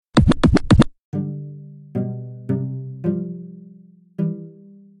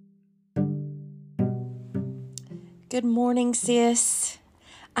Good morning, sis.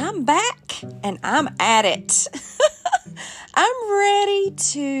 I'm back and I'm at it. I'm ready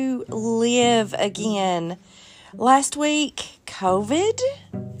to live again. Last week, COVID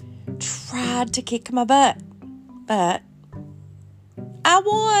tried to kick my butt, but I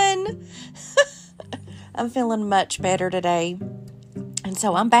won. I'm feeling much better today, and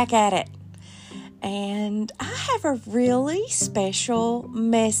so I'm back at it. And I have a really special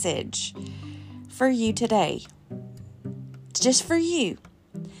message for you today. Just for you.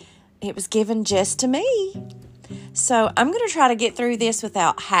 It was given just to me. So I'm going to try to get through this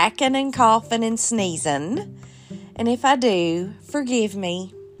without hacking and coughing and sneezing. And if I do, forgive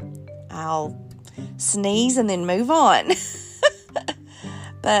me. I'll sneeze and then move on.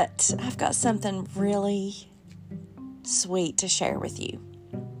 But I've got something really sweet to share with you.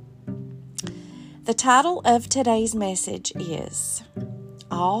 The title of today's message is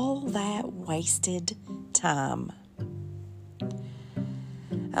All That Wasted Time.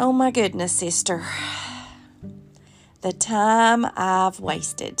 Oh my goodness, sister. The time I've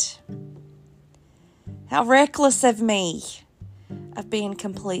wasted. How reckless of me. I've been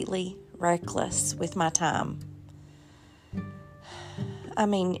completely reckless with my time. I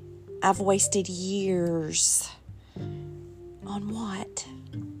mean, I've wasted years. On what?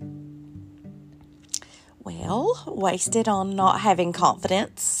 Well, wasted on not having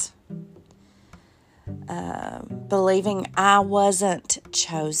confidence. Believing I wasn't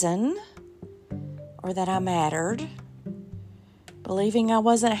chosen or that I mattered. Believing I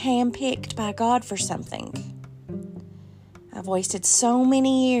wasn't handpicked by God for something. I've wasted so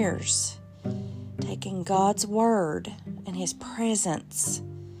many years taking God's word and His presence,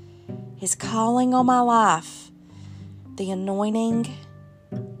 His calling on my life, the anointing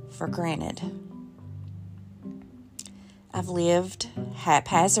for granted. I've lived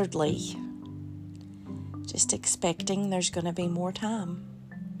haphazardly, just expecting there's going to be more time.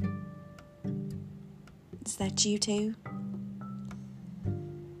 Is that you too?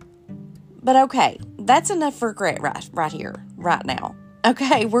 But okay, that's enough regret right here, right now.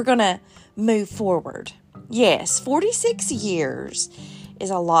 Okay, we're going to move forward. Yes, 46 years is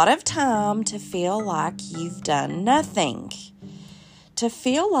a lot of time to feel like you've done nothing. To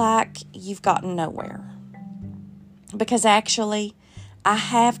feel like you've gotten nowhere. Because actually, I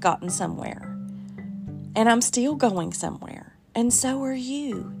have gotten somewhere. And I'm still going somewhere. And so are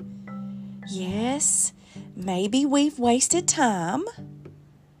you. Yes, maybe we've wasted time.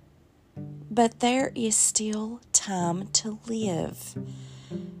 But there is still time to live.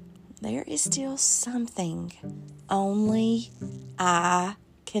 There is still something only I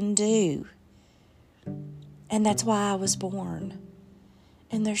can do. And that's why I was born.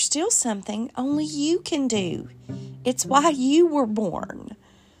 And there's still something only you can do. It's why you were born.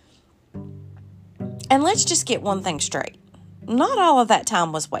 And let's just get one thing straight. Not all of that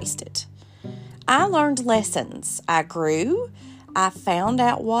time was wasted. I learned lessons. I grew. I found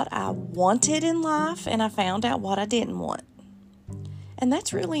out what I wanted in life, and I found out what I didn't want. And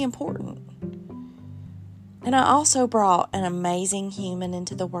that's really important. And I also brought an amazing human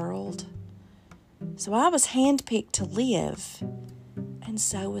into the world. So I was handpicked to live, and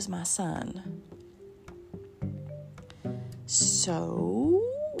so was my son. So,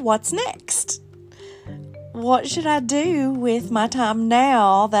 what's next? What should I do with my time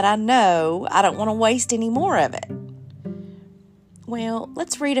now that I know I don't want to waste any more of it? Well,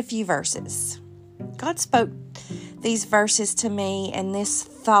 let's read a few verses. God spoke these verses to me and this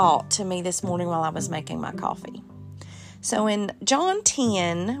thought to me this morning while I was making my coffee. So in John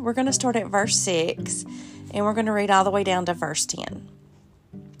 10, we're going to start at verse 6, and we're going to read all the way down to verse 10.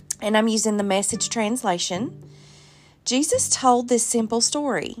 And I'm using the Message translation. Jesus told this simple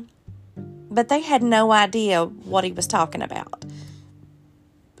story, but they had no idea what he was talking about.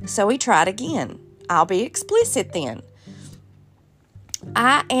 So he tried again. I'll be explicit then.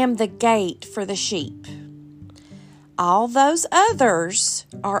 I am the gate for the sheep. All those others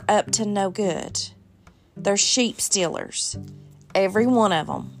are up to no good. They're sheep stealers, every one of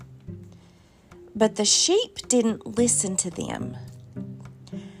them. But the sheep didn't listen to them.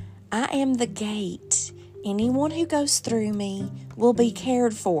 I am the gate. Anyone who goes through me will be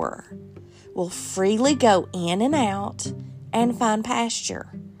cared for, will freely go in and out and find pasture.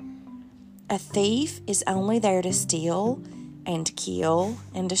 A thief is only there to steal and kill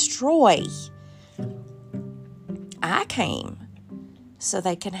and destroy. I came so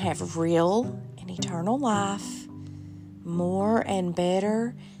they can have real and eternal life, more and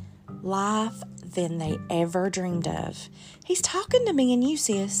better life than they ever dreamed of. He's talking to me and you,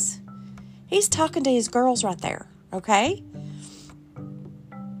 sis. He's talking to his girls right there, okay?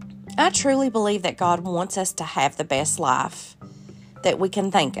 I truly believe that God wants us to have the best life that we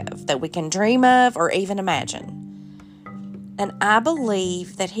can think of, that we can dream of, or even imagine. And I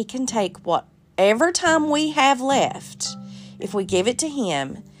believe that He can take whatever time we have left, if we give it to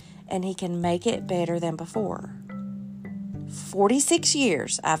Him, and He can make it better than before. 46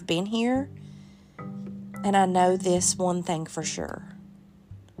 years I've been here, and I know this one thing for sure.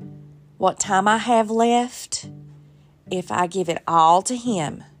 What time I have left, if I give it all to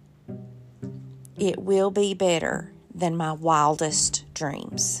Him, it will be better than my wildest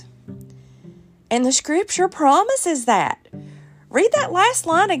dreams. And the scripture promises that. Read that last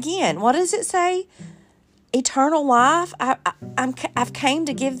line again. What does it say? Eternal life. I've came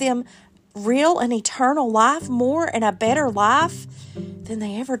to give them real and eternal life, more and a better life than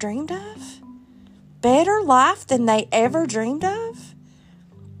they ever dreamed of. Better life than they ever dreamed of.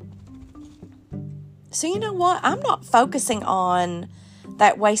 So you know what? I'm not focusing on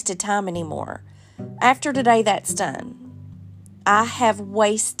that wasted time anymore. After today, that's done. I haven't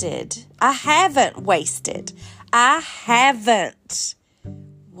wasted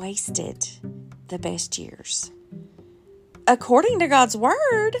the best years. According to God's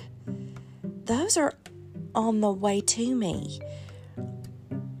word, those are on the way to me.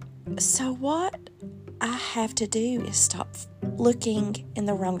 So what I have to do is stop looking in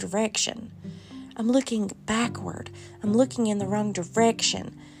the wrong direction. I'm looking backward. I'm looking in the wrong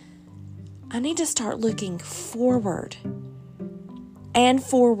direction. I need to start looking forward and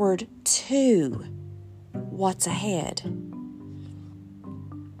forward to what's ahead.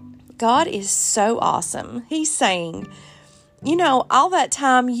 God is so awesome. He's saying, all that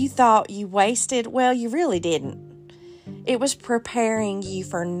time you thought you wasted, well, you really didn't. It was preparing you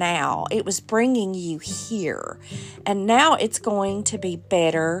for now. It was bringing you here. And now it's going to be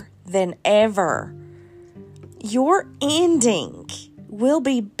better than ever. Your ending will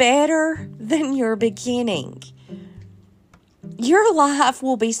be better than your beginning. Your life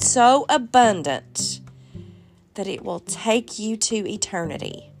will be so abundant that it will take you to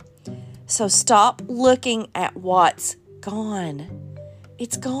eternity. So stop looking at what's gone.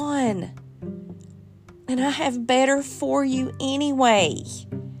 It's gone. And I have better for you anyway.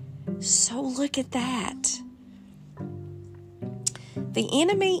 So look at that. The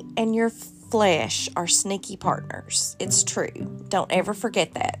enemy and your flesh are sneaky partners. It's true. Don't ever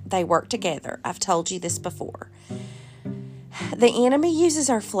forget that. They work together. I've told you this before. The enemy uses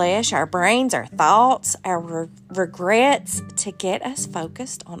our flesh, our brains, our thoughts, our regrets to get us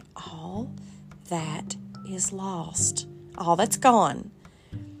focused on all that is lost, all that's gone.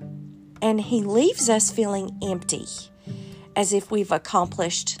 And he leaves us feeling empty, as if we've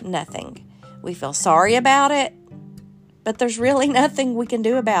accomplished nothing. We feel sorry about it, but there's really nothing we can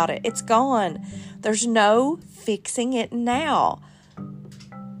do about it. It's gone. There's no fixing it now.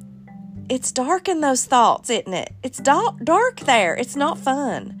 It's dark in those thoughts, isn't it? It's dark there. It's not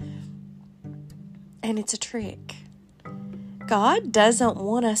fun. And it's a trick. God doesn't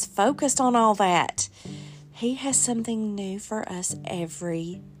want us focused on all that. He has something new for us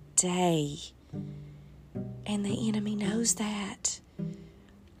every day. And the enemy knows that.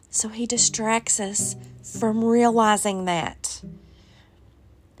 So he distracts us from realizing that.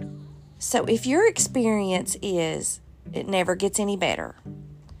 So if your experience is it never gets any better,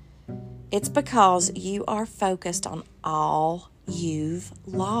 it's because you are focused on all you've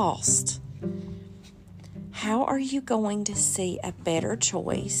lost. How are you going to see a better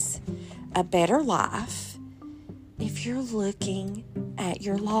choice, a better life, if you're looking at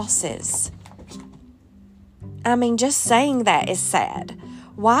your losses? I mean, just saying that is sad.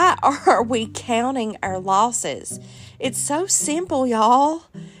 Why are we counting our losses? It's so simple, y'all.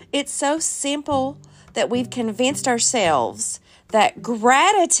 It's so simple that we've convinced ourselves that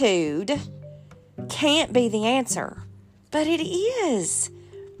gratitude can't be the answer. But it is.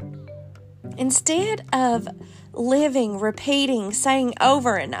 Instead of living, repeating, saying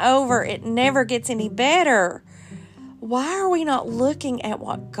over and over, it never gets any better, why are we not looking at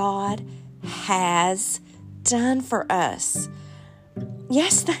what God has done for us?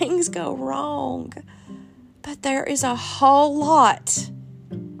 Yes, things go wrong, but there is a whole lot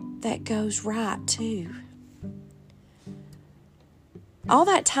that goes right too. All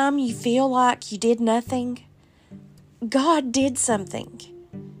that time you feel like you did nothing, God did something.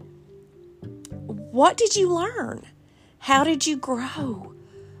 What did you learn? How did you grow?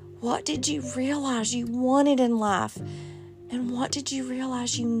 What did you realize you wanted in life? And what did you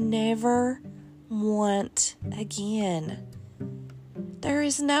realize you never want again? There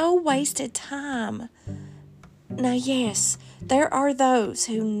is no wasted time. Now, yes, there are those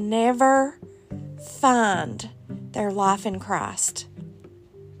who never find their life in Christ.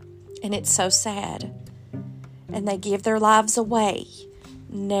 And it's so sad. And they give their lives away,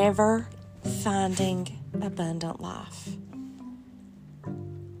 never finding abundant life.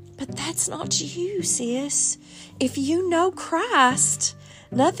 But that's not you, sis. If you know Christ,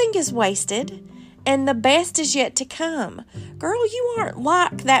 nothing is wasted, and the best is yet to come. Girl, you aren't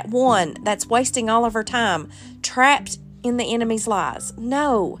like that one that's wasting all of her time, trapped in the enemy's lies.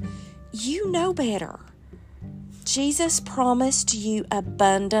 No, you know better. Jesus promised you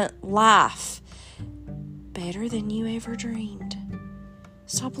abundant life, better than you ever dreamed.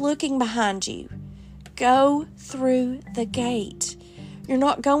 Stop looking behind you. Go through the gate. You're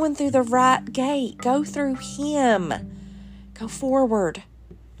not going through the right gate. Go through Him. Go forward,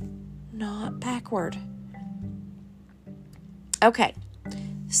 not backward. Okay,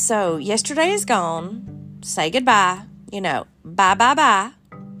 so yesterday is gone. Say goodbye. Bye, bye, bye.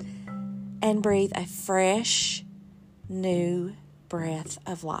 And breathe a fresh, new breath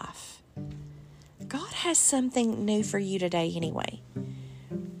of life. God has something new for you today anyway.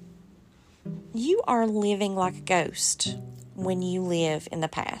 You are living like a ghost when you live in the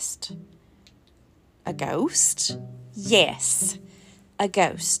past. A ghost? Yes, a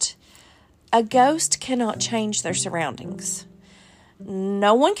ghost. A ghost cannot change their surroundings.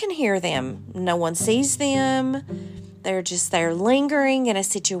 No one can hear them. No one sees them. They're just there lingering in a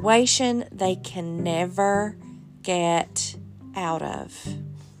situation they can never get out of.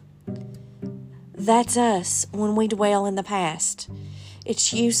 That's us when we dwell in the past.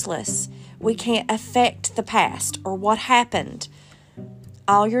 It's useless. We can't affect the past or what happened.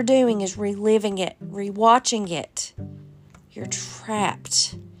 All you're doing is reliving it, rewatching it. You're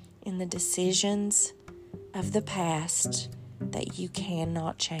trapped in the decisions of the past that you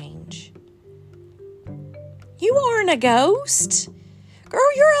cannot change. You aren't a ghost.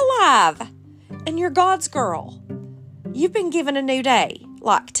 Girl, you're alive. And you're God's girl. You've been given a new day.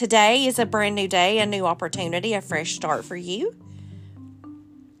 Like today is a brand new day, a new opportunity, a fresh start for you.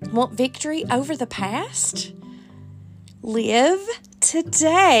 Want victory over the past? Live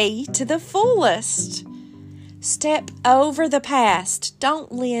today to the fullest. Step over the past.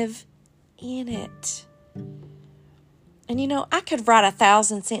 Don't live in it. And I could write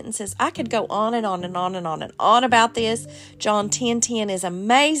 1,000 sentences. I could go on and on and on and on and on about this. John 10:10 is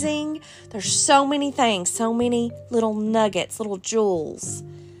amazing. There's so many things, so many little nuggets, little jewels.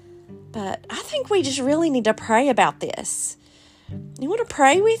 But I think we just really need to pray about this. You want to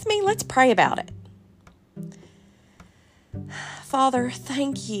pray with me? Let's pray about it. Father,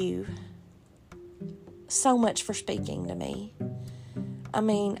 thank you so much for speaking to me.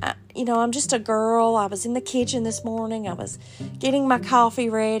 I'm just a girl. I was in the kitchen this morning. I was getting my coffee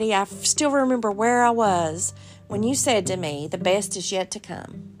ready. I still remember where I was when you said to me, the best is yet to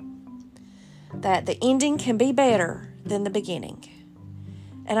come. That the ending can be better than the beginning.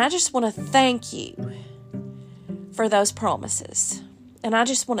 And I just want to thank you for those promises. And I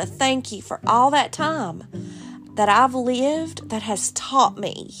just want to thank you for all that time that I've lived that has taught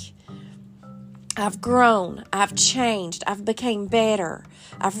me. I've grown, I've changed, I've become better.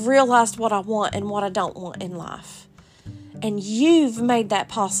 I've realized what I want and what I don't want in life. And you've made that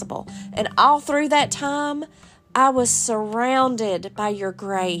possible. And all through that time, I was surrounded by your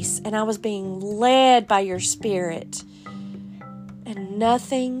grace and I was being led by your Spirit. And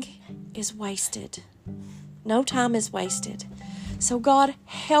nothing is wasted. No time is wasted. So God,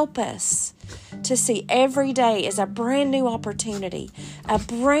 help us to see every day as a brand new opportunity, a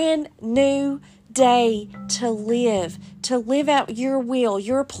brand new day to live out your will,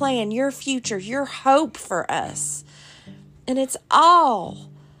 your plan, your future, your hope for us. And it's all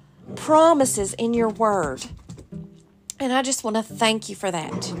promises in your word. And I just want to thank you for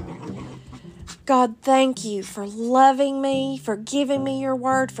that. God, thank you for loving me, for giving me your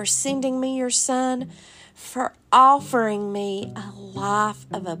word, for sending me your son, for offering me a life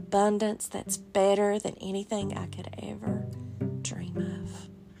of abundance that's better than anything I could ever dream of.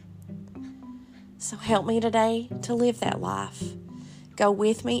 So help me today to live that life. Go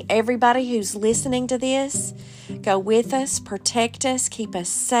with me. Everybody who's listening to this, go with us, protect us, keep us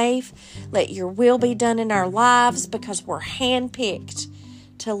safe. Let your will be done in our lives because we're handpicked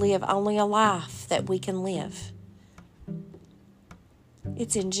to live only a life that we can live.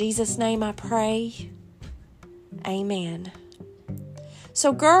 It's in Jesus' name I pray. Amen.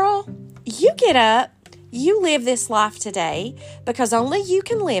 So girl, you get up. You live this life today because only you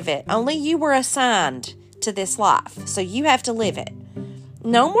can live it. Only you were assigned to this life. So you have to live it.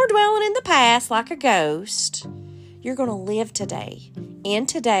 No more dwelling in the past like a ghost. You're going to live today, in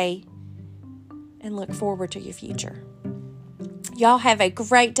today, and look forward to your future. Y'all have a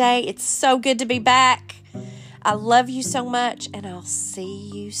great day. It's so good to be back. I love you so much, and I'll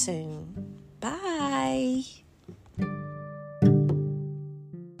see you soon. Bye.